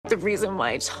The reason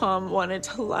why Tom wanted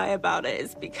to lie about it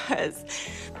is because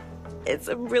it's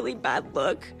a really bad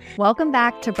look. Welcome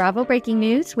back to Bravo Breaking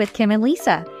News with Kim and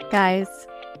Lisa. Guys,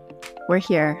 we're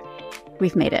here.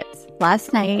 We've made it.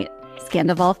 Last night,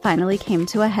 Scandoval finally came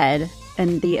to a head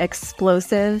in the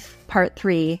explosive Part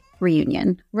 3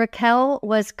 reunion. Raquel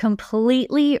was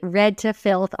completely red to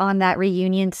filth on that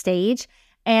reunion stage,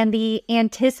 and the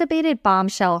anticipated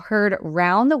bombshell heard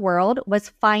round the world was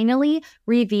finally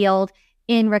revealed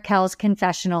in Raquel's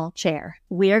confessional chair.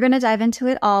 We are going to dive into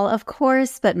it all, of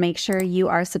course, but make sure you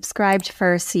are subscribed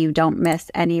first so you don't miss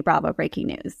any Bravo breaking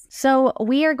news. So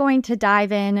we are going to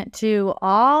dive into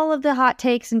all of the hot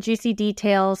takes and juicy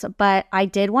details, but I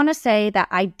did want to say that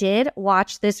I did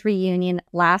watch this reunion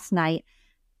last night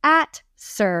at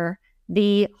Sir,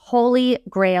 the Holy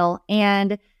Grail,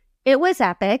 and it was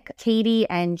epic. Katie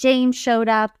and James showed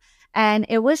up. And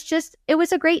it was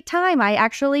a great time. I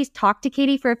actually talked to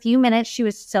Katie for a few minutes. She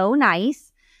was so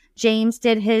nice. James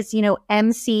did his,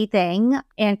 MC thing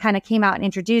and kind of came out and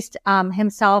introduced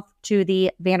himself to the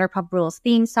Vanderpump Rules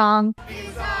theme song.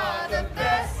 These are the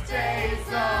best days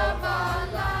of our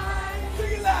lives.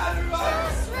 Sing it louder, right?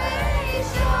 Just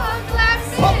raise your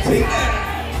glasses.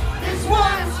 This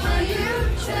one's for you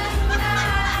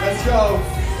tonight. Let's go.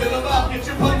 Fill them up. Get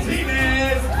your puntines.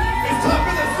 It's time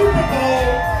for the Super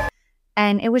Bowl.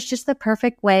 And it was just the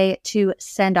perfect way to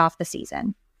send off the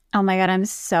season. Oh my God, I'm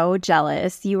so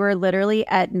jealous. You were literally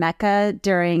at Mecca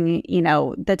during,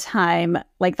 the time,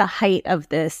 like the height of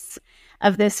this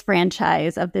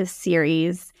franchise, of this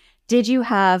series. Did you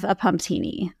have a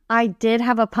pumptini? I did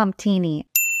have a pumptini.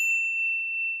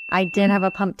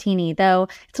 Though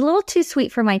it's a little too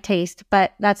sweet for my taste,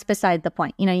 but that's beside the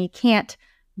point. You can't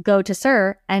go to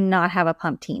Sir and not have a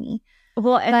pumptini.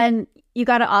 Well, and then you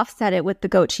got to offset it with the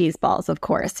goat cheese balls, of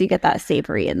course. You get that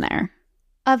savory in there.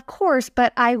 Of course,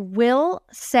 but I will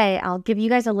say, I'll give you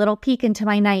guys a little peek into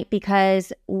my night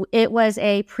because it was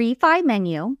a pre-fi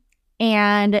menu.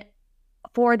 And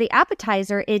for the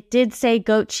appetizer, it did say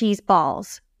goat cheese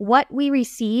balls. What we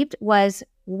received was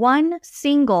one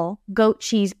single goat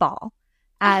cheese ball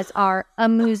as our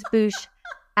amuse-bouche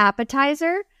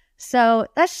appetizer. So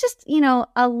that's just,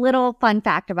 a little fun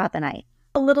fact about the night.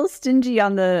 A little stingy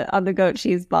on the goat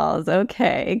cheese balls.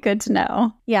 Okay, good to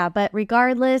know. Yeah, but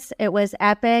regardless, it was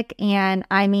epic. And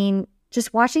I mean,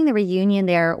 just watching the reunion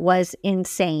there was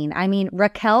insane. I mean,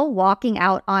 Raquel walking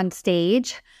out on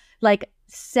stage,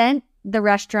 sent the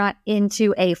restaurant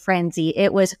into a frenzy.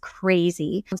 It was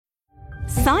crazy.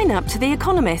 Sign up to The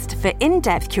Economist for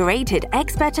in-depth curated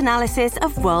expert analysis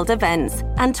of world events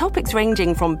and topics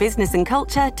ranging from business and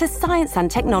culture to science and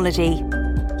technology.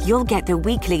 You'll get the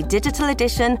weekly digital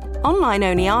edition,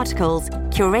 online-only articles,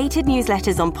 curated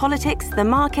newsletters on politics, the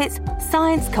markets,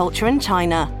 science, culture, and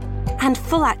China, and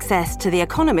full access to The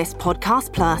Economist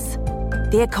Podcast Plus.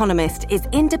 The Economist is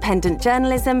independent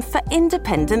journalism for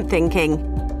independent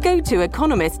thinking. Go to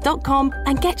economist.com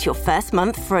and get your first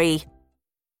month free.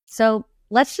 So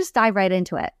let's just dive right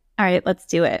into it. All right, let's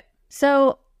do it.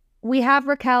 So we have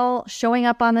Raquel showing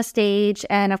up on the stage,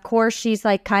 and of course she's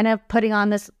kind of putting on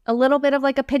this a little bit of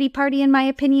a pity party, in my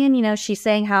opinion. She's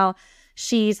saying how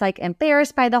she's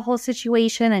embarrassed by the whole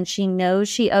situation and she knows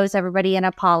she owes everybody an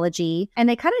apology. And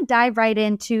they kind of dive right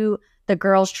into the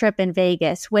girls' trip in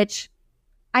Vegas, which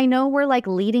I know we're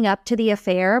leading up to the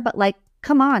affair, but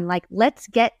come on, let's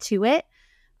get to it.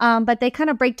 But they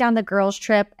kind of break down the girls'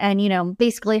 trip and,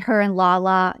 basically her and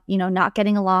Lala, not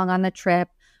getting along on the trip.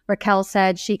 Raquel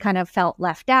said she kind of felt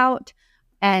left out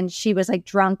and she was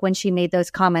drunk when she made those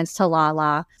comments to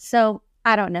Lala. So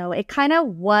I don't know. It kind of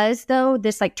was, though,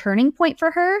 this turning point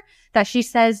for her that she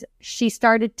says she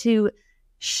started to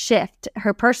shift.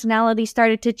 Her personality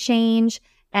started to change.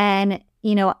 And,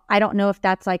 I don't know if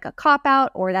that's a cop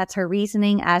out or that's her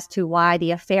reasoning as to why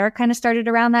the affair kind of started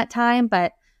around that time.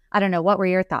 But I don't know. What were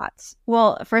your thoughts?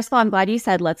 Well, first of all, I'm glad you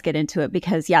said let's get into it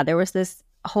because, yeah, there was this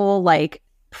whole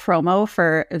promo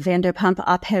for Vanderpump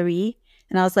à Paris.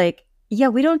 And I was like, yeah,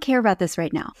 we don't care about this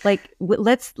right now.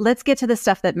 Let's get to the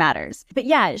stuff that matters. But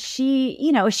yeah,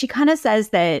 she kind of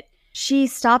says that she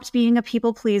stopped being a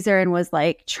people pleaser and was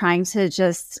trying to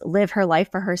just live her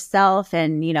life for herself.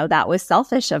 And, that was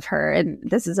selfish of her. And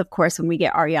this is, of course, when we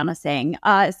get Ariana saying,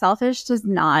 selfish does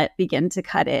not begin to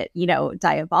cut it,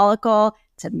 diabolical,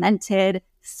 demented,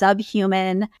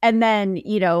 subhuman. And then,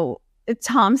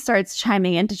 Tom starts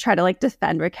chiming in to try to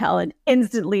defend Raquel, and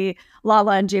instantly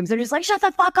Lala and James are just shut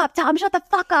the fuck up, Tom, shut the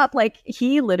fuck up.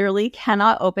 He literally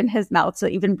cannot open his mouth to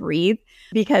even breathe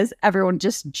because everyone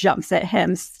just jumps at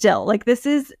him still. This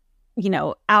is,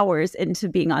 hours into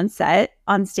being on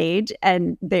stage,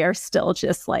 and they are still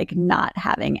just not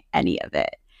having any of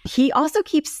it. He also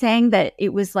keeps saying that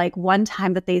it was like one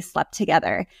time that they slept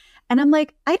together. And I'm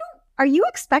like, are you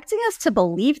expecting us to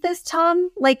believe this, Tom?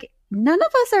 Like, none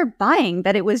of us are buying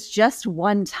that it was just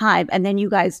one time. And then you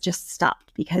guys just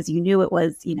stopped because you knew it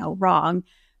was, wrong.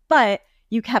 But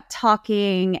you kept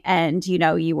talking and,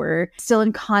 you were still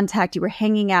in contact. You were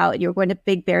hanging out. You were going to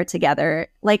Big Bear together.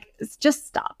 Like, just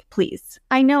stop, please.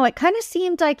 I know. It kind of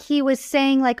seemed like he was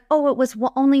saying like, oh, it was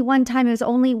only one time. It was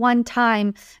only one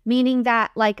time, meaning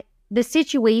that like the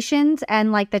situations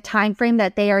and like the time frame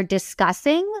that they are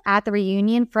discussing at the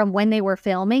reunion from when they were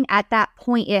filming, at that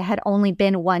point, it had only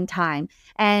been one time.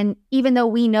 And even though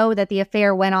we know that the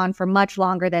affair went on for much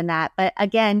longer than that, but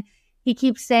again, he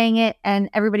keeps saying it and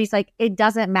everybody's like, it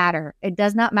doesn't matter. It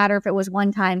does not matter if it was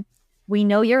one time. We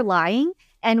know you're lying.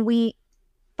 And we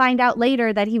find out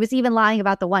later that he was even lying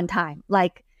about the one time.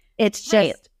 Like, it's just...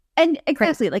 Right. And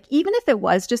exactly, like, even if it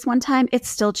was just one time, it's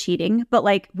still cheating. But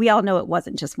like, we all know it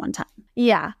wasn't just one time.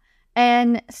 Yeah.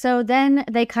 And so then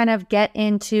they kind of get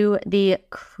into the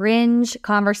cringe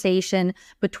conversation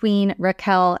between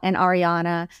Raquel and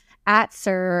Ariana at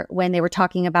SUR when they were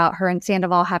talking about her and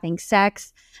Sandoval having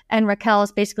sex. And Raquel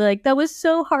is basically like, that was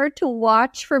so hard to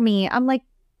watch for me. I'm like,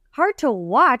 hard to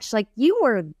watch? Like, you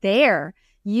were there.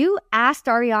 You asked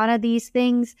Ariana these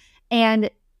things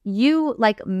and you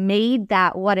like made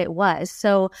that what it was.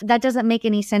 So that doesn't make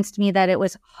any sense to me that it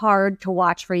was hard to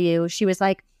watch for you. She was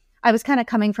like, I was kind of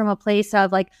coming from a place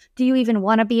of like, do you even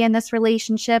want to be in this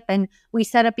relationship? And we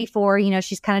said it before,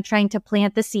 she's kind of trying to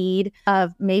plant the seed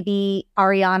of maybe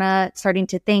Ariana starting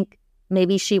to think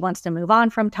maybe she wants to move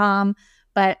on from Tom.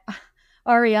 But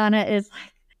Ariana is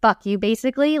like, fuck you,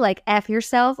 basically. Like, F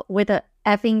yourself with a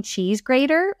effing cheese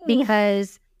grater,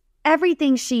 because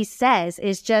everything she says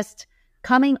is just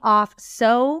coming off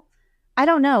so, I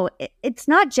don't know. It's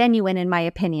not genuine in my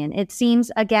opinion. It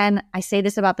seems, again, I say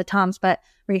this about the Toms, but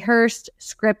rehearsed,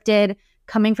 scripted,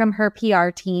 coming from her PR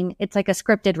team. It's like a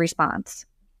scripted response.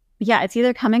 Yeah, it's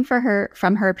either coming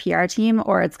from her PR team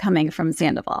or it's coming from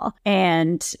Sandoval.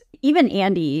 And even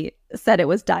Andy said it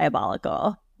was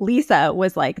diabolical. Lisa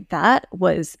was like, that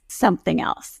was something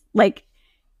else. Like,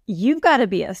 you've got to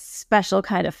be a special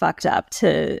kind of fucked up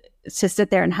to sit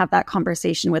there and have that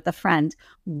conversation with a friend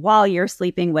while you're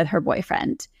sleeping with her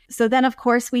boyfriend. So then, of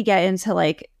course, we get into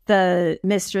like the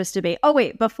mistress debate. Oh,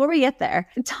 wait, before we get there,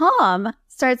 Tom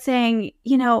starts saying,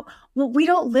 well, we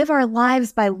don't live our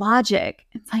lives by logic.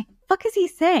 It's like, fuck is he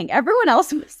saying? Everyone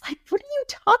else was like, what are you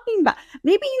talking about?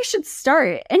 Maybe you should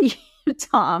start. And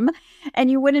Tom,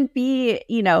 and you wouldn't be,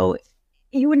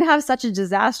 you wouldn't have such a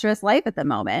disastrous life at the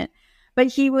moment. But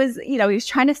he was, he was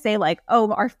trying to say like,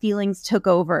 oh, our feelings took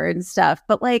over and stuff.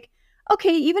 But like,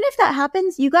 okay, even if that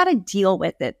happens, you got to deal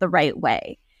with it the right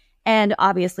way. And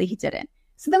obviously he didn't.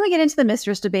 So then we get into the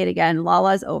mistress debate again.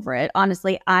 Lala's over it.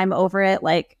 Honestly, I'm over it.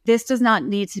 Like, this does not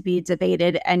need to be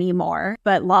debated anymore.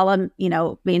 But Lala,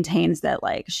 maintains that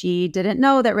like she didn't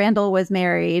know that Randall was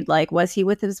married. Like, was he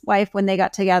with his wife when they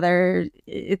got together?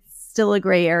 It's still a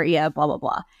gray area, blah, blah,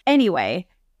 blah. Anyway,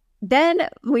 then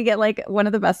we get like one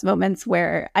of the best moments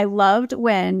where I loved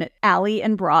when Allie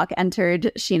and Brock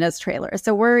entered Sheena's trailer.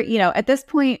 So we're, at this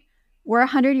point, we're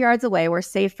 100 yards away. We're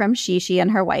safe from Shishi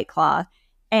and her White Claw.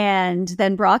 And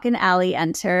then Brock and Allie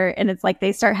enter, and it's like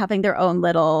they start having their own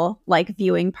little like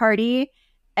viewing party.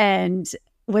 And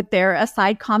with their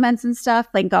aside comments and stuff,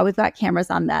 thank God we've got cameras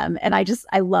on them. And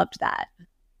I loved that.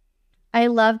 I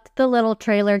loved the little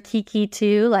trailer Kiki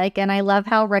too. Like, and I love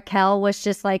how Raquel was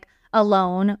just like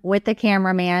alone with the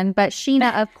cameraman. But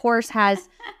Sheena, of course, has,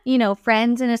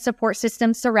 friends and a support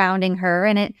system surrounding her.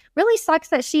 And it really sucks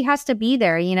that she has to be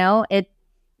there.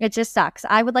 It just sucks.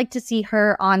 I would like to see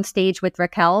her on stage with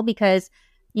Raquel because,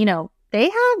 they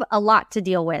have a lot to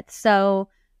deal with. So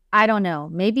I don't know.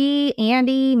 Maybe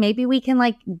Andy, maybe we can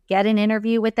like get an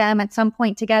interview with them at some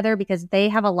point together because they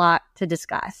have a lot to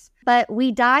discuss. But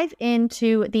we dive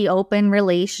into the open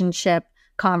relationship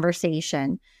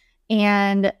conversation.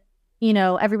 And,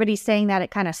 everybody's saying that it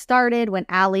kind of started when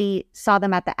Allie saw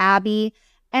them at the Abbey.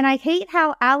 And I hate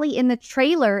how Allie in the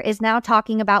trailer is now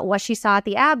talking about what she saw at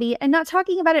the Abbey and not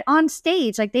talking about it on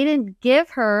stage. Like, they didn't give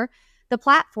her the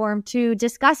platform to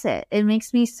discuss it. It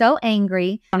makes me so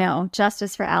angry. I know,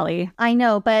 justice for Allie. I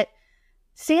know, but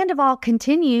Sandoval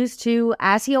continues to,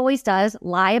 as he always does,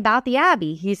 lie about the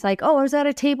Abbey. He's like, oh, I was at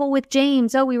a table with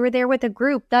James. Oh, we were there with a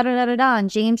group, da-da-da-da-da. And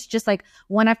James just like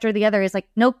one after the other is like,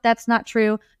 nope, that's not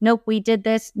true. Nope, we did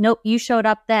this. Nope, you showed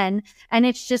up then. And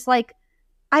it's just like,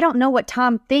 I don't know what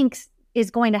Tom thinks is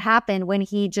going to happen when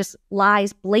he just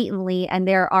lies blatantly and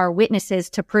there are witnesses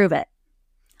to prove it.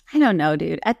 I don't know,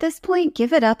 dude. At this point,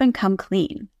 give it up and come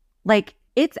clean. Like,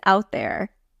 it's out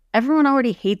there. everyone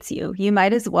already hates you. You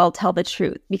might as well tell the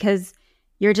truth because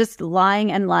you're just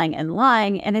lying and lying and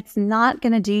lying, and it's not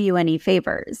going to do you any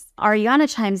favors.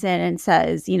 Ariana chimes in and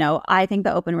says, you know, I know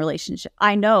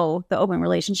the open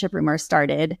relationship rumor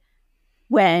started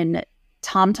when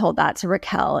Tom told that to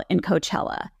Raquel at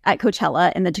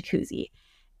Coachella in the jacuzzi.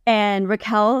 And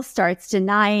Raquel starts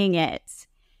denying it.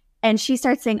 And she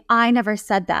starts saying, I never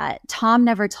said that. Tom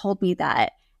never told me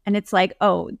that. And it's like,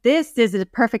 oh, this is a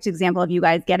perfect example of you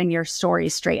guys getting your story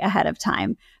straight ahead of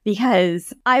time.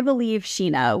 Because I believe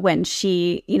Sheena when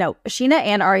Sheena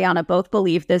and Ariana both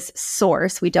believe this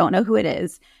source, we don't know who it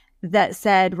is, that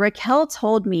said, Raquel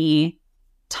told me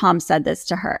Tom said this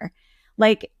to her.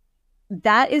 Like,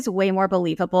 that is way more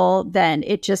believable than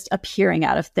it just appearing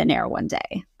out of thin air one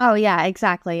day. Oh, yeah,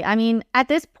 exactly. I mean, at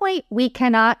this point, we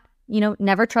cannot,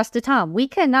 never trust a Tom. We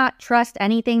cannot trust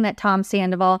anything that Tom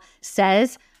Sandoval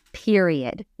says,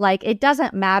 period. Like, it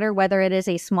doesn't matter whether it is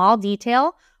a small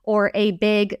detail or a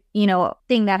big,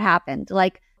 thing that happened.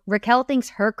 Like, Raquel thinks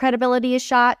her credibility is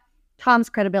shot. Tom's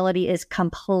credibility is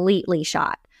completely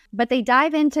shot. But they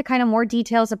dive into kind of more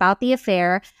details about the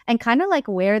affair and kind of like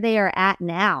where they are at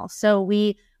now. So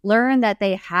we learn that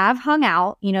they have hung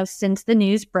out, since the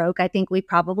news broke. I think we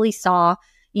probably saw,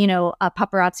 a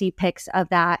paparazzi pics of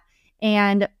that.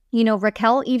 And,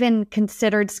 Raquel even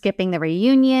considered skipping the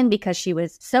reunion because she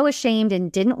was so ashamed and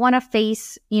didn't want to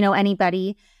face,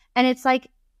 anybody. And it's like,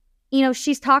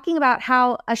 she's talking about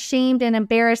how ashamed and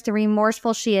embarrassed and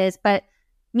remorseful she is. But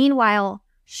meanwhile,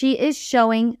 she is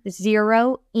showing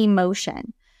zero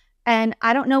emotion. And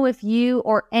I don't know if you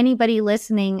or anybody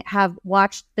listening have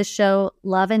watched the show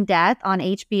Love and Death on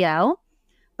HBO,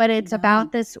 but it's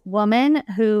about this woman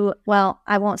who, well,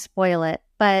 I won't spoil it,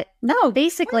 but no,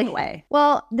 basically, away.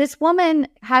 Well, this woman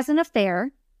has an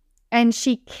affair and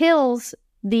she kills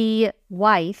the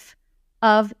wife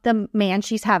of the man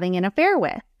she's having an affair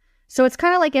with. So it's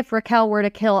kind of like if Raquel were to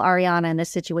kill Ariana in this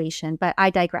situation, but I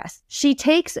digress. She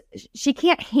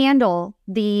can't handle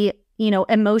the,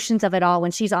 emotions of it all when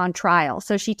she's on trial.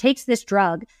 So she takes this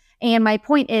drug. And my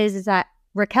point is that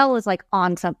Raquel is like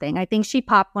on something. I think she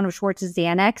popped one of Schwartz's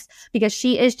Xanax because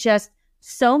she is just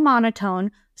so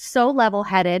monotone, so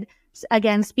level-headed,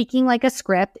 again, speaking like a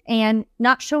script and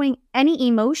not showing any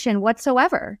emotion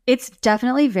whatsoever. It's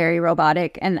definitely very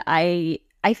robotic. And I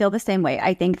feel the same way.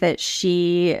 I think that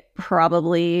she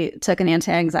probably took an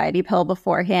anti-anxiety pill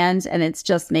beforehand, and it's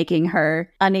just making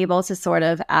her unable to sort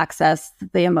of access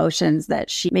the emotions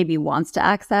that she maybe wants to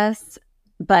access.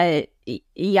 But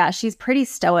yeah, she's pretty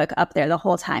stoic up there the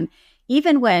whole time.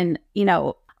 Even when,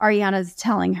 Ariana's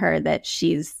telling her that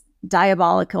she's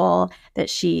diabolical, that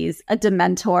she's a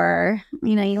Dementor,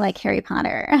 you like Harry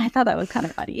Potter. I thought that was kind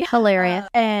of funny. Hilarious.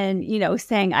 And,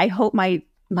 saying, I hope my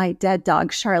dead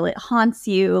dog Charlotte haunts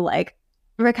you. Like,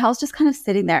 Raquel's just kind of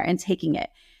sitting there and taking it.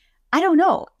 I don't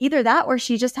know. Either that or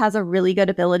she just has a really good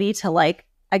ability to, like,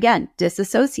 again,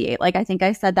 disassociate. Like, I think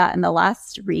I said that in the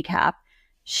last recap.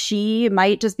 She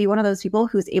might just be one of those people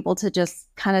who's able to just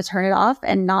kind of turn it off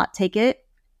and not take it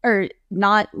or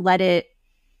not let it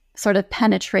sort of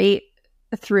penetrate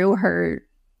through her,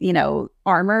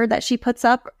 armor that she puts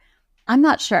up. I'm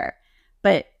not sure,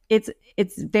 but it's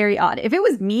very odd. If it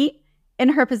was me in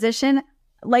her position,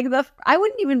 like I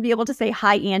wouldn't even be able to say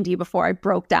hi, Andy, before I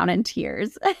broke down in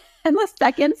tears. And the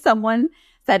second someone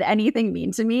said anything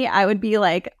mean to me, I would be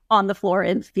like on the floor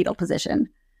in fetal position.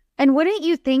 And wouldn't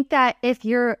you think that if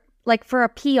you're like for a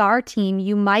PR team,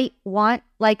 you might want,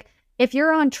 like, if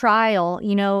you're on trial,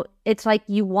 it's like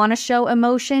you want to show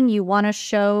emotion, you want to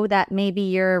show that maybe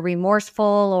you're remorseful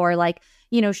or like,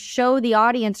 show the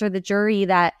audience or the jury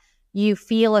that you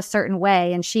feel a certain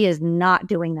way. And she is not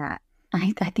doing that.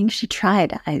 I think she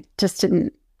tried. I just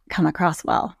didn't come across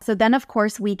well. So then, of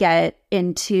course, we get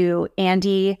into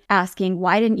Andy asking,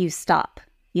 why didn't you stop?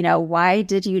 Why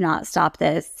did you not stop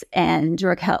this? And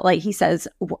Raquel, like he says,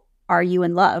 are you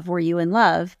in love? Were you in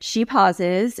love? She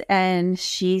pauses and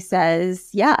she says,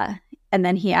 yeah. And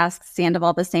then he asks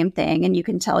Sandoval the same thing. And you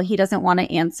can tell he doesn't want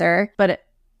to answer. But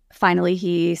finally,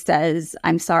 he says,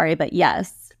 I'm sorry, but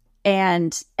yes.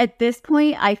 And at this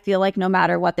point, I feel like no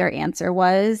matter what their answer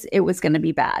was, it was going to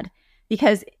be bad.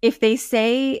 Because if they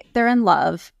say they're in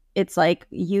love, it's like,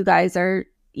 you guys are,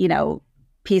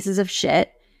 pieces of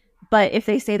shit. But if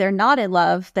they say they're not in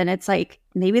love, then it's like,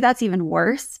 maybe that's even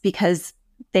worse because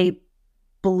they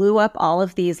blew up all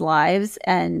of these lives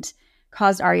and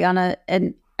caused Ariana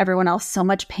and everyone else so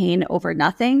much pain over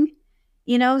nothing,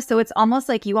 So it's almost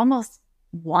like you almost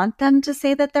want them to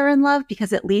say that they're in love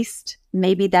because at least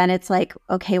maybe then it's like,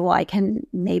 okay, well, I can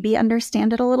maybe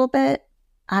understand it a little bit.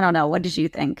 I don't know. What did you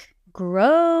think?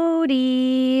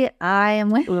 Grody. I am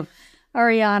with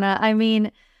Ariana. I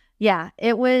mean, yeah,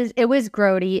 it was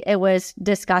grody. It was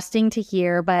disgusting to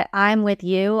hear, but I'm with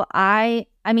you. I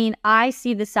mean, I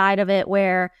see the side of it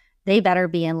where they better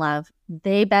be in love.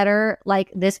 They better,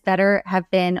 like, this better have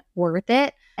been worth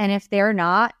it. And if they're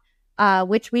not,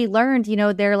 which we learned, you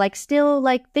know, they're like still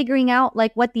like figuring out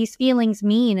like what these feelings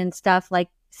mean and stuff. Like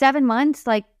 7 months,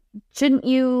 like, shouldn't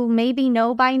you maybe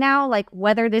know by now, like,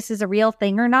 whether this is a real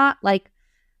thing or not? Like,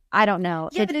 I don't know.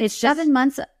 Yeah, but it's 7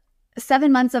 months.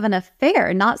 7 months of an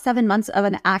affair, not 7 months of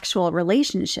an actual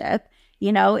relationship.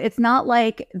 You know, it's not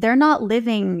like they're not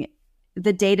living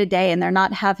the day to day and they're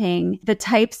not having the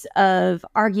types of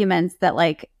arguments that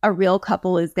like a real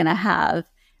couple is going to have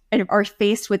and are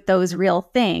faced with those real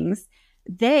things.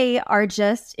 They are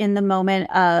just in the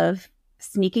moment of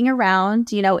sneaking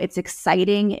around. You know, it's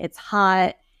exciting, it's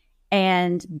hot,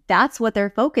 and that's what their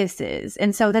focus is.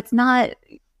 And so that's not,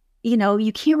 you know,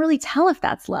 you can't really tell if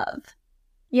that's love.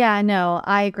 Yeah, no,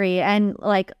 I agree. And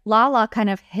like Lala kind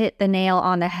of hit the nail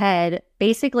on the head,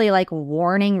 basically like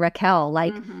warning Raquel,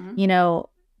 like, you know,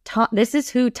 Tom, this is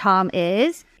who Tom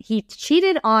is. He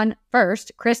cheated on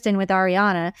first Kristen with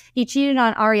Ariana. He cheated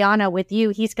on Ariana with you.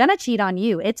 He's going to cheat on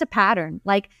you. It's a pattern.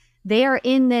 Like they are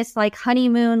in this like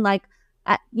honeymoon, like,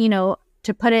 you know,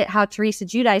 to put it how Teresa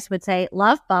Giudice would say,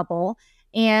 love bubble.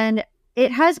 And it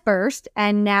has burst,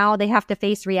 and now they have to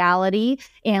face reality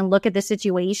and look at the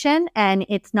situation. And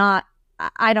it's not,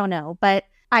 I don't know, but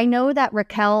I know that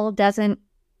Raquel doesn't,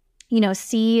 you know,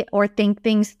 see or think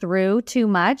things through too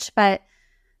much. But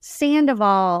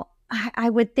Sandoval, I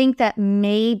would think that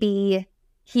maybe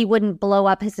he wouldn't blow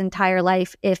up his entire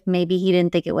life if maybe he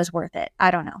didn't think it was worth it.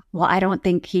 I don't know. Well, I don't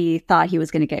think he thought he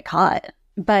was going to get caught.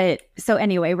 But so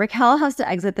anyway, Raquel has to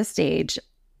exit the stage.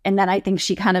 And then I think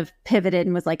she kind of pivoted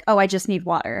and was like, oh, I just need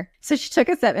water. So she took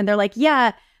a sip and they're like,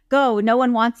 yeah, go. No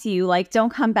one wants you. Like,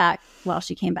 don't come back. Well,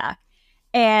 she came back.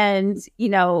 And, you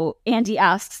know, Andy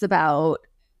asks about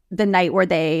the night where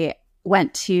they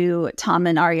went to Tom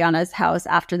and Ariana's house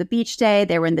after the beach day.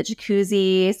 They were in the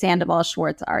jacuzzi. Sandoval,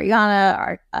 Schwartz,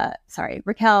 Ariana,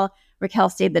 Raquel. Raquel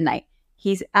stayed the night.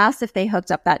 He's asked if they hooked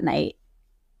up that night.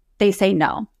 They say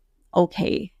no.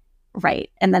 Okay. Right.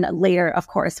 And then later, of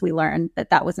course, we learn that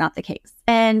that was not the case.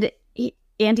 And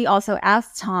Andy also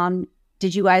asked Tom,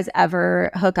 did you guys ever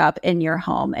hook up in your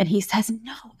home? And he says,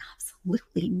 no,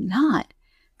 absolutely not.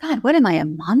 God, what am I, a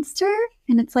monster?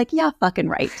 And it's like, yeah, fucking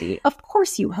right, D. Of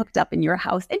course you hooked up in your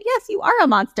house. And yes, you are a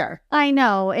monster. I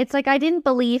know. It's like I didn't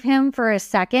believe him for a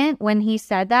second when he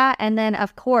said that. And then,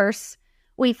 of course,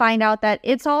 we find out that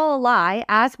it's all a lie,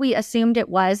 as we assumed it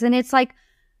was. And it's like,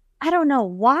 I don't know,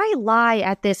 why lie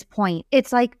at this point?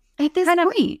 It's like at this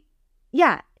point.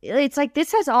 Yeah, it's like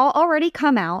this has all already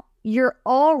come out. You're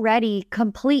already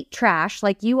complete trash.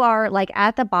 Like you are like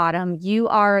at the bottom. You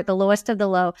are the lowest of the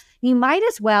low. You might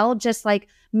as well just like,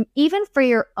 even for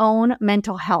your own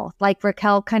mental health, like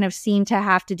Raquel kind of seemed to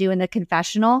have to do in the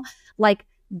confessional, like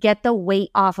get the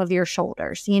weight off of your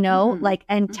shoulders, you know, like,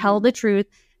 and tell the truth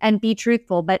and be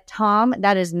truthful. But Tom,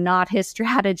 that is not his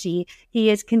strategy. He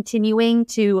is continuing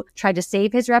to try to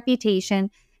save his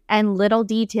reputation, and little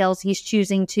details he's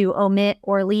choosing to omit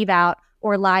or leave out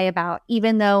or lie about,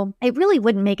 even though it really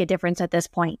wouldn't make a difference at this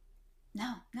point.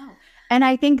 No. And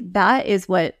I think that is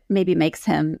what maybe makes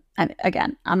him,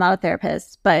 again, I'm not a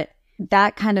therapist, but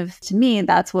that kind of, to me,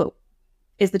 that's what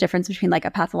is the difference between like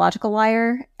a pathological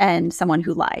liar and someone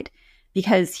who lied.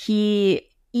 Because he,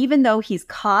 even though he's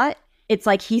caught, it's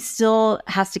like he still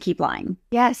has to keep lying.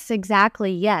 Yes,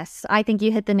 exactly. Yes. I think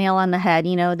you hit the nail on the head.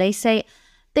 You know, they say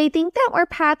they think that we're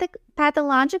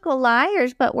pathological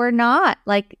liars, but we're not.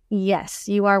 Like, yes,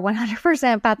 you are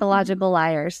 100% pathological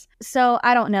liars. So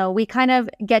I don't know. We kind of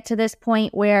get to this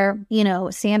point where, you know,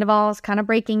 Sandoval's kind of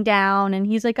breaking down and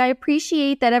he's like, I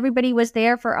appreciate that everybody was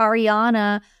there for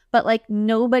Ariana, but like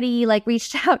nobody like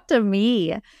reached out to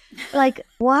me. Like,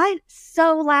 what?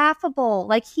 So laughable.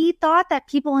 Like he thought that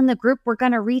people in the group were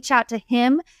going to reach out to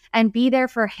him and be there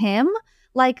for him.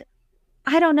 Like,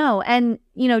 I don't know. And,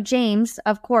 you know, James,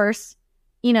 of course,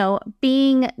 you know,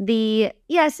 being the,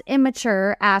 yes,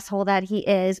 immature asshole that he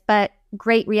is, but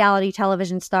great reality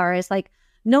television star, is like,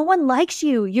 no one likes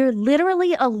you. You're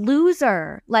literally a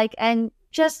loser. Like, and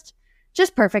just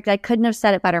perfect. I couldn't have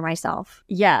said it better myself.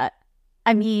 Yeah.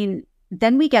 I mean,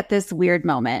 then we get this weird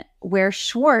moment where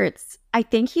Schwartz, I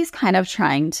think he's kind of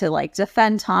trying to like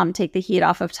defend Tom, take the heat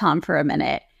off of Tom for a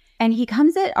minute. And he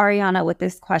comes at Ariana with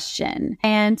this question.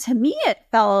 And to me, it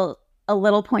felt a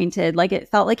little pointed. Like it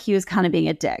felt like he was kind of being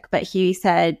a dick. But he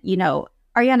said, you know,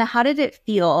 Ariana, how did it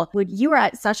feel when you were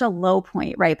at such a low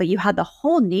point, right? But you had the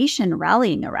whole nation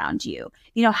rallying around you.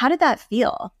 You know, how did that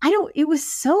feel? It was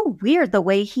so weird the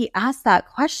way he asked that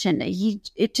question.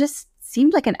 It just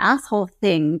seemed like an asshole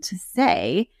thing to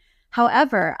say.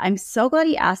 However, I'm so glad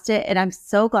he asked it, and I'm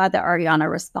so glad that Ariana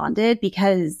responded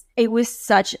because it was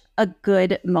such a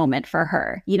good moment for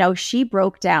her. You know, she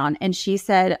broke down and she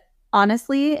said,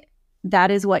 honestly,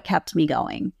 that is what kept me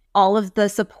going. All of the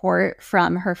support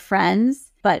from her friends,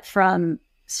 but from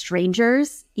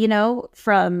strangers, you know,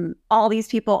 from all these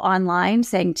people online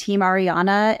saying Team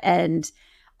Ariana and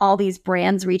all these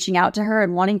brands reaching out to her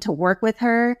and wanting to work with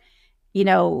her, you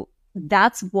know,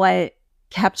 that's what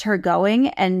kept her going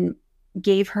and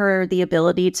gave her the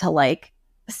ability to like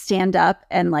stand up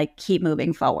and like keep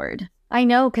moving forward. I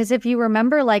know, because if you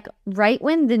remember, like right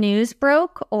when the news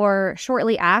broke or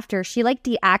shortly after, she like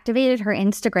deactivated her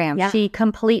Instagram. Yeah. She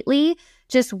completely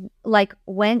just like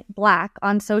went black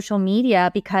on social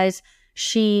media because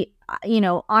she, you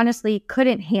know, honestly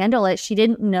couldn't handle it. She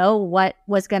didn't know what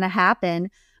was going to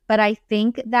happen. But I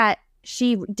think that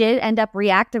she did end up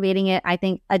reactivating it, I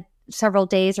think, several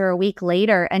days or a week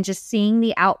later, and just seeing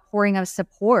the outpouring of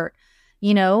support,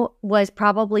 you know, was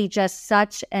probably just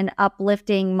such an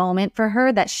uplifting moment for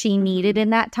her that she needed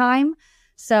in that time.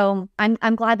 So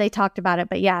I'm glad they talked about it.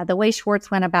 But yeah, the way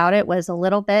Schwartz went about it was a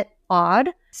little bit odd.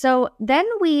 So then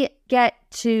we get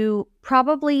to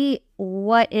probably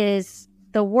what is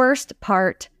the worst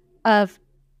part of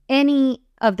any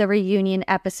of the reunion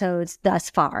episodes thus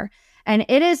far. And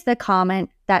it is the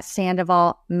comment that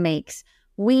Sandoval makes.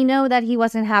 We know that he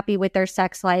wasn't happy with their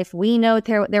sex life. We know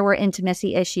there were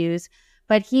intimacy issues.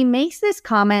 But he makes this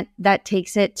comment that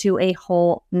takes it to a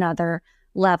whole nother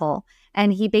level.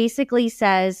 And he basically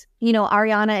says, you know,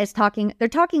 Ariana is they're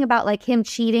talking about like him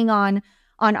cheating on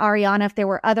Ariana if there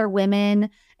were other women.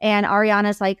 And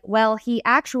Ariana's like, well, he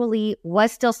actually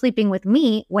was still sleeping with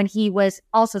me when he was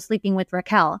also sleeping with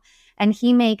Raquel. And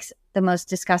he makes the most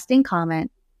disgusting comment.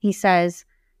 He says,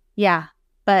 yeah,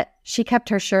 but she kept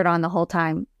her shirt on the whole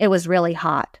time. It was really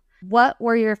hot. What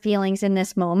were your feelings in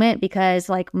this moment? Because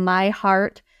like my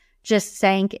heart just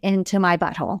sank into my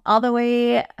butthole. All the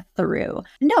way through.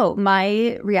 No,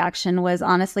 my reaction was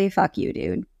honestly, fuck you,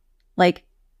 dude. Like,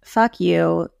 fuck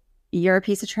you. You're a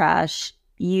piece of trash.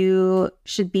 You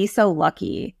should be so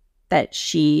lucky that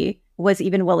she was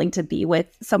even willing to be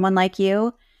with someone like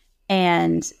you.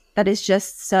 And that is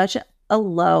just such a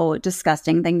low,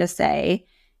 disgusting thing to say.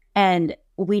 And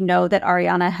we know that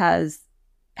Ariana has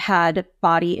had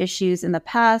body issues in the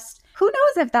past. Who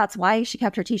knows if that's why she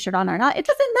kept her t-shirt on or not? It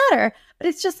doesn't matter. But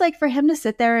it's just like for him to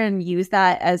sit there and use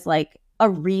that as like a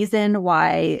reason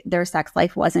why their sex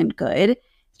life wasn't good.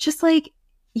 It's just like,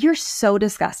 you're so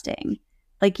disgusting.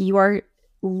 Like you are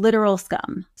literal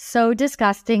scum. So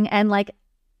disgusting. And like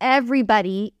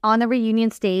everybody on the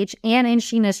reunion stage and in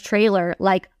Sheena's trailer,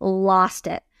 like lost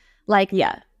it. Like,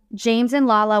 yeah. James and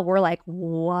Lala were like,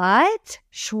 what?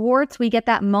 Schwartz, we get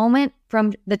that moment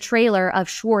from the trailer of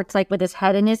Schwartz, like with his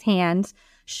head in his hands.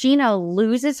 Sheena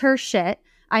loses her shit.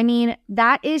 I mean,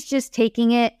 that is just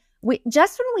taking it.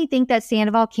 Just when we think that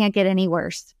Sandoval can't get any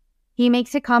worse, he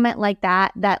makes a comment like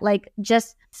that like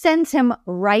just sends him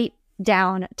right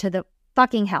down to the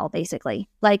fucking hell, basically.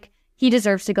 Like he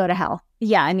deserves to go to hell.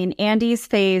 Yeah, I mean, Andy's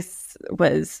face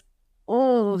was,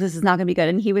 oh, this is not going to be good.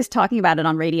 And he was talking about it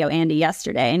on Radio Andy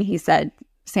yesterday. And he said,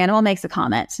 Sandoval makes a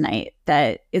comment tonight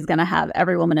that is going to have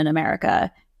every woman in America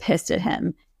pissed at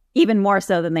him, even more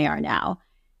so than they are now.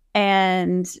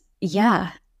 And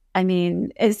yeah, I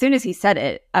mean, as soon as he said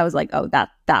it, I was like, oh,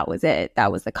 that was it.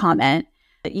 That was the comment.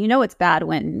 You know, it's bad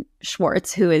when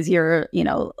Schwartz, who is your, you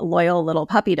know, loyal little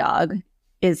puppy dog,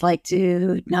 is like,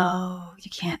 dude, no,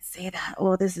 you can't say that.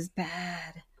 Oh, this is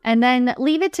bad. And then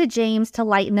leave it to James to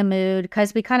lighten the mood,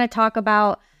 because we kind of talk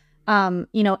about,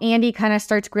 you know, Andy kind of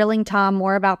starts grilling Tom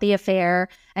more about the affair.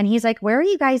 And he's like, where are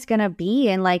you guys going to be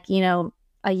in like, you know,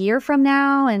 a year from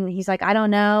now? And he's like, I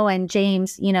don't know. And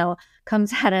James, you know,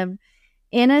 comes at him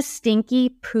in a stinky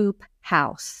poop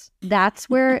house. That's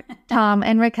where Tom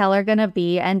and Raquel are going to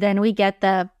be. And then we get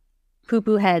the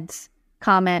poo-poo heads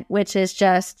comment, which is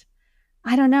just,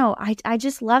 I don't know. I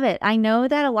just love it. I know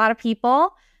that a lot of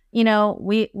people, you know,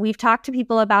 we've talked to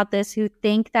people about this who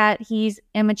think that he's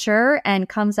immature and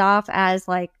comes off as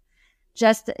like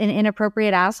just an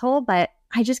inappropriate asshole, but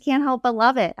I just can't help but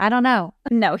love it. I don't know.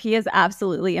 No, he is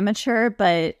absolutely immature,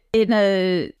 but in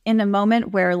a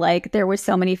moment where like there were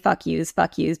so many fuck yous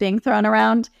being thrown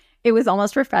around, it was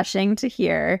almost refreshing to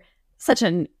hear such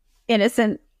an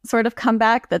innocent sort of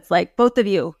comeback that's like, both of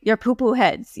you, you're poo-poo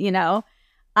heads, you know?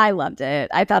 I loved it.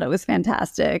 I thought it was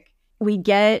fantastic. We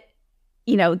get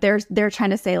they're trying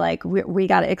to say like, we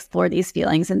got to explore these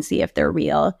feelings and see if they're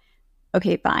real.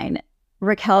 Okay, fine.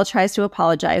 Raquel tries to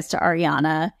apologize to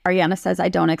Ariana. Ariana says, I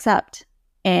don't accept.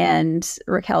 And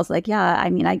Raquel's like, yeah, I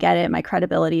mean, I get it. My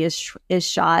credibility is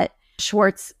shot.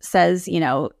 Schwartz says,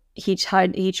 he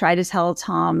tried to tell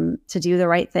Tom to do the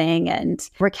right thing. And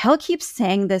Raquel keeps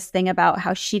saying this thing about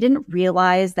how she didn't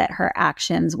realize that her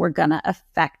actions were going to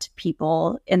affect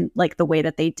people in like the way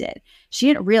that they did. She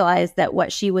didn't realize that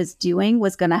what she was doing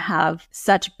was going to have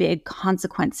such big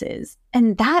consequences.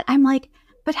 And that I'm like,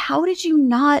 but how did you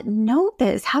not know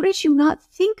this? How did you not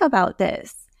think about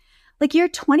this? Like, you're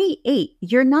 28,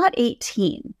 you're not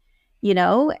 18,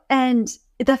 and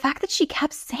the fact that she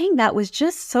kept saying that was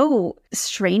just so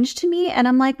strange to me. And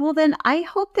I'm like, well, then I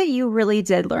hope that you really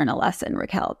did learn a lesson,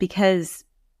 Raquel, because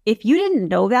if you didn't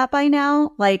know that by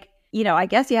now, like, I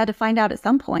guess you had to find out at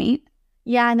some point.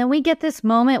 Yeah. And then we get this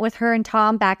moment with her and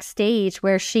Tom backstage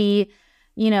where she,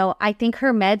 I think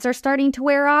her meds are starting to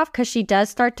wear off because she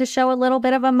does start to show a little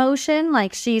bit of emotion.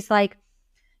 Like, she's like,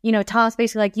 Tom's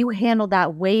basically like, you handled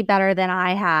that way better than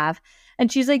I have.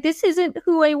 And she's like, this isn't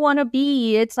who I want to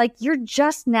be. It's like, you're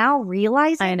just now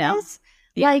realizing I know. this.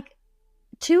 Yeah. Like,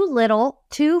 too little,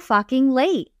 too fucking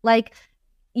late. Like,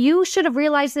 you should have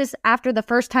realized this after the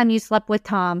first time you slept with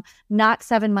Tom, not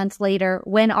 7 months later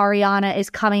when Ariana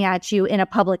is coming at you in a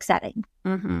public setting.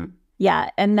 Mm-hmm. Yeah.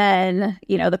 And then,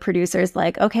 the producer's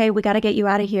like, okay, we got to get you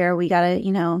out of here. We got to,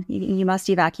 you must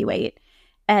evacuate.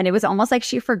 And it was almost like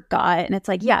she forgot. And it's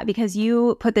like, yeah, because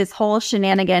you put this whole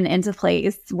shenanigan into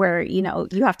place where, you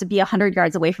have to be 100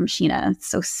 yards away from Sheena. It's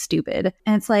so stupid.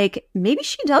 And it's like, maybe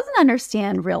she doesn't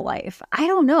understand real life. I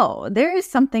don't know. There is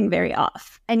something very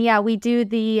off. And yeah, we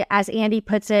do as Andy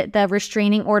puts it, the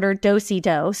restraining order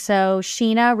do-si-do. So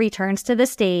Sheena returns to the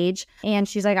stage and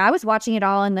she's like, I was watching it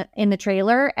all in the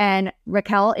trailer, and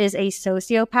Raquel is a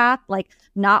sociopath, like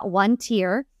not one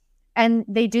tear. And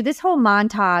they do this whole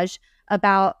montage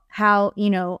about how,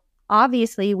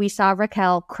 obviously we saw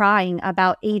Raquel crying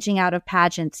about aging out of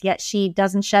pageants, yet she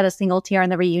doesn't shed a single tear on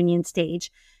the reunion stage.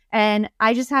 And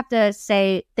I just have to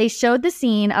say, they showed the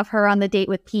scene of her on the date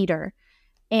with Peter.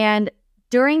 And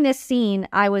during this scene,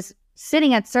 I was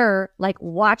sitting at SUR, like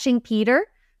watching Peter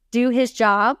do his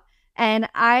job. And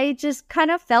I just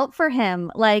kind of felt for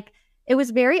him. Like, it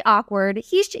was very awkward.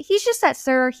 He's just at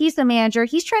SUR. He's the manager.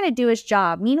 He's trying to do his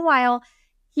job. Meanwhile,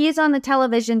 he is on the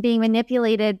television being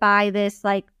manipulated by this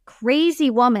like crazy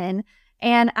woman.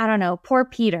 And I don't know, poor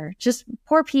Peter. Just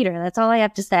poor Peter. That's all I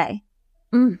have to say.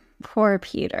 Poor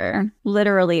Peter.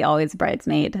 Literally always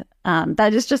bridesmaid.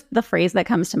 That is just the phrase that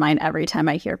comes to mind every time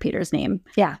I hear Peter's name.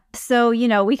 Yeah. So,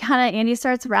 Andy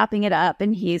starts wrapping it up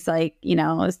and he's like,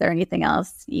 is there anything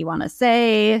else you want to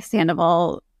say?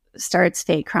 Sandoval starts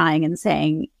fake crying and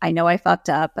saying, I know I fucked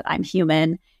up, but I'm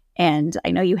human. And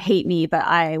I know you hate me, but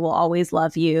I will always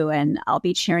love you and I'll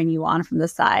be cheering you on from the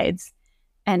sides.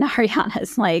 And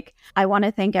Ariana's like, I want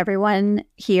to thank everyone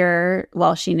here.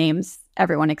 Well, she names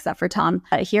everyone except for Tom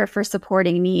here for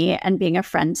supporting me and being a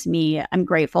friend to me. I'm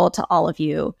grateful to all of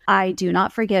you. I do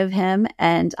not forgive him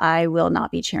and I will not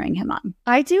be cheering him on.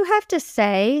 I do have to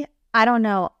say, I don't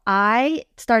know. I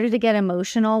started to get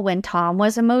emotional when Tom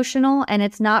was emotional. And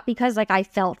it's not because like I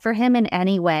felt for him in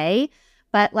any way,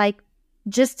 but like,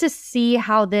 just to see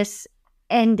how this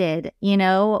ended,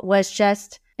 was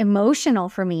just emotional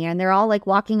for me. And they're all like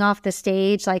walking off the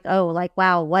stage like, oh, like,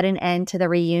 wow, what an end to the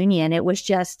reunion. It was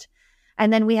just,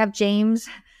 and then we have James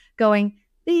going,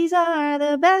 these are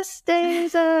the best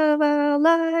days of our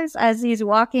lives, as he's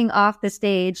walking off the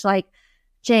stage. Like,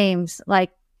 James, like,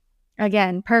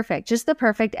 again, perfect, just the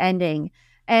perfect ending.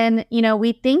 And,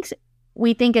 we think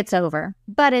it's over,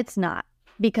 but it's not,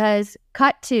 because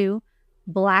cut to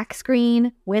black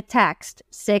screen with text.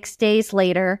 6 days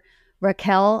later,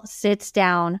 Raquel sits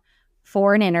down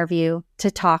for an interview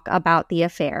to talk about the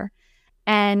affair.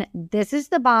 And this is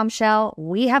the bombshell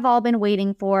we have all been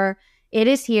waiting for. It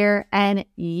is here. And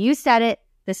you said it.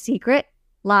 The secret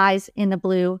lies in the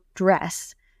blue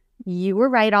dress. You were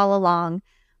right all along.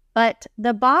 But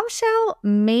the bombshell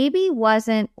maybe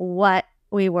wasn't what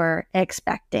we were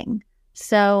expecting.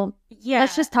 So yeah,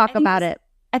 let's just talk about it.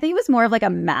 I think it was more of like a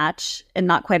match and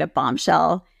not quite a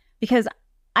bombshell, because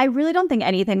I really don't think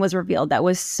anything was revealed that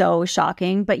was so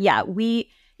shocking. But yeah, we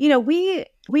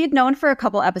had known for a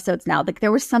couple episodes now that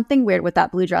there was something weird with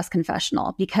that blue dress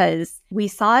confessional, because we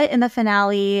saw it in the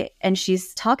finale and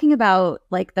she's talking about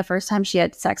like the first time she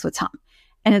had sex with Tom.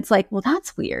 And it's like, well,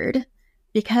 that's weird,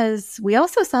 because we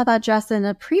also saw that dress in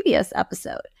a previous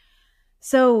episode.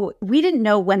 So we didn't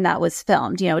know when that was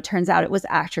filmed. It turns out it was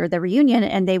after the reunion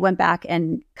and they went back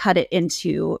and cut it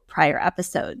into prior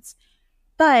episodes.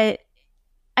 But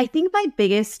I think my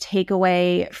biggest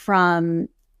takeaway from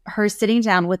her sitting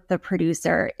down with the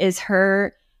producer is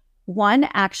her, one,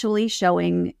 actually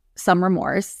showing some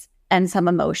remorse and some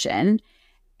emotion.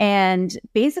 And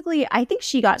basically, I think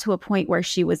she got to a point where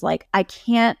she was like, I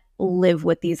can't live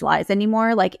with these lies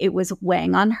anymore. Like, it was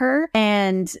weighing on her.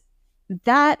 And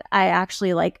that I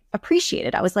actually like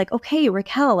appreciated. I was like, okay,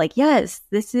 Raquel, like, yes,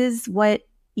 this is what,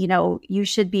 you know, you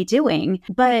should be doing.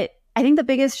 But I think the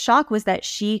biggest shock was that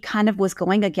she kind of was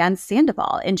going against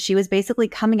Sandoval. And she was basically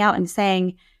coming out and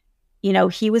saying, you know,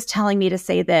 he was telling me to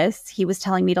say this. He was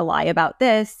telling me to lie about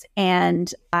this.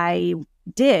 And I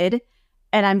did.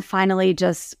 And I'm finally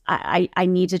just, I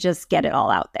need to just get it all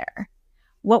out there.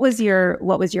 What was your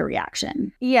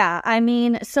reaction? Yeah, I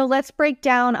mean, so let's break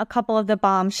down a couple of the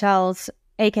bombshells,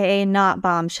 aka not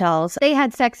bombshells. They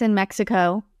had sex in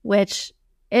Mexico, which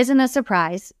isn't a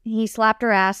surprise. He slapped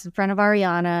her ass in front of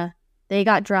Ariana. They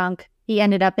got drunk. He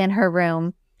ended up in her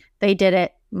room. They did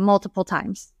it multiple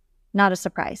times. Not a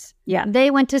surprise. Yeah.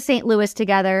 They went to St. Louis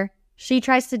together. She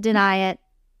tries to deny it.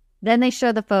 Then they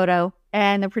show the photo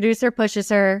and the producer pushes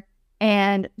her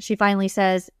and she finally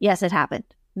says, yes, it happened.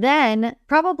 Then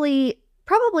probably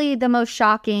the most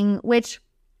shocking, which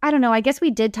I don't know, I guess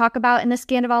we did talk about in the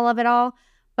scandal of it all,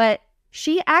 but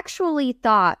she actually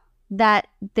thought that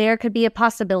there could be a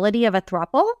possibility of a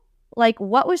throuple. Like,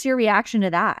 what was your reaction to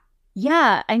that?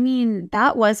 Yeah, I mean,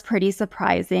 that was pretty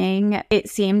surprising. It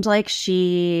seemed like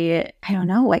she, I don't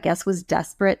know, I guess was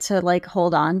desperate to like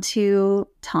hold on to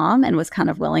Tom and was kind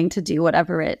of willing to do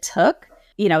whatever it took.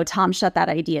 You know, Tom shut that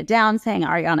idea down, saying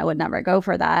Ariana would never go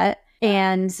for that.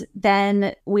 And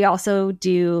then we also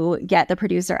do get the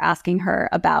producer asking her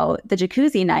about the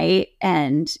jacuzzi night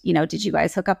and, you know, did you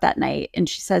guys hook up that night? And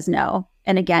she says no.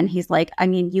 And again, he's like, I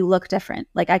mean, you look different.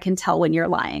 Like, I can tell when you're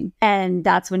lying. And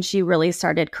that's when she really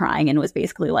started crying and was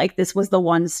basically like, this was the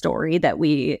one story that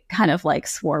we kind of like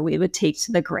swore we would take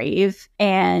to the grave.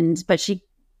 But she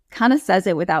kind of says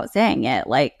it without saying it.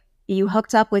 Like, you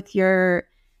hooked up with your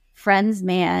friend's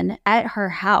man at her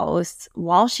house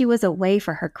while she was away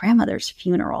for her grandmother's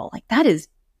funeral. Like, that is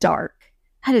dark.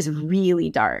 That is really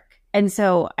dark. And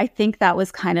so I think that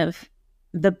was kind of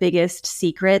the biggest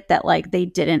secret that like they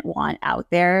didn't want out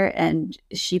there, and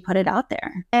she put it out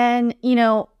there. And, you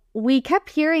know, we kept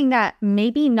hearing that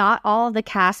maybe not all of the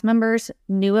cast members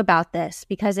knew about this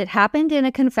because it happened in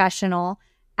a confessional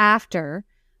after.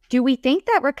 Do we think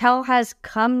that Raquel has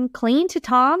come clean to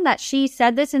Tom that she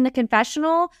said this in the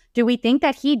confessional? Do we think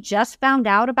that he just found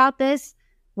out about this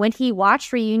when he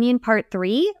watched Reunion Part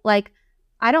 3? Like,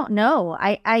 I don't know.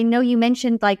 I know you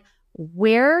mentioned, like,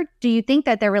 where do you think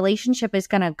that their relationship is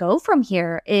going to go from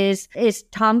here? Is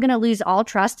Tom going to lose all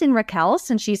trust in Raquel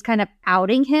since she's kind of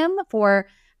outing him for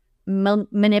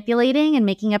manipulating and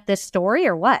making up this story,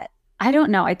 or what? I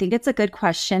don't know. I think it's a good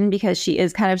question because she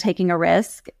is kind of taking a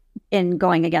risk in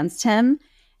going against him,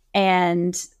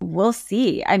 and we'll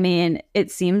see. I mean,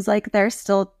 it seems like they're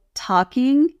still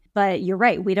talking, but you're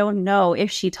right. We don't know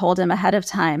if she told him ahead of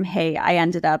time, hey, I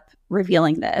ended up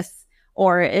revealing this,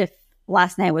 or if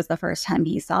last night was the first time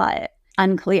he saw it.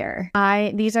 Unclear.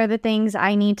 These are the things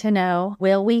I need to know.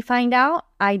 Will we find out?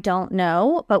 I don't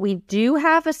know, but we do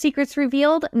have a secrets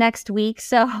revealed next week,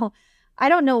 so I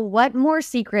don't know what more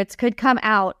secrets could come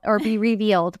out or be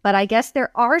revealed, but I guess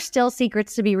there are still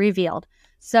secrets to be revealed.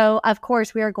 So, of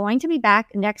course, we are going to be back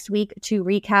next week to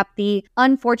recap the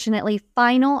unfortunately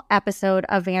final episode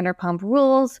of Vanderpump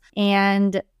Rules.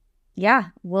 And yeah,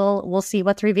 we'll see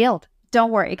what's revealed.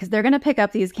 Don't worry, because they're going to pick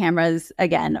up these cameras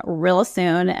again real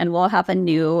soon, and we'll have a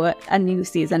new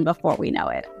season before we know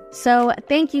it. So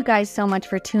thank you guys so much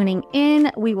for tuning in.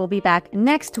 We will be back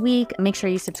next week. Make sure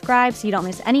you subscribe so you don't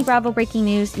miss any Bravo breaking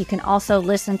news. You can also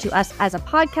listen to us as a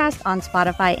podcast on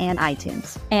Spotify and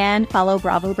iTunes. And follow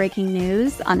Bravo Breaking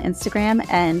News on Instagram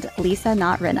and Lisa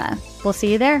Not Rinna. We'll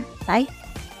see you there. Bye.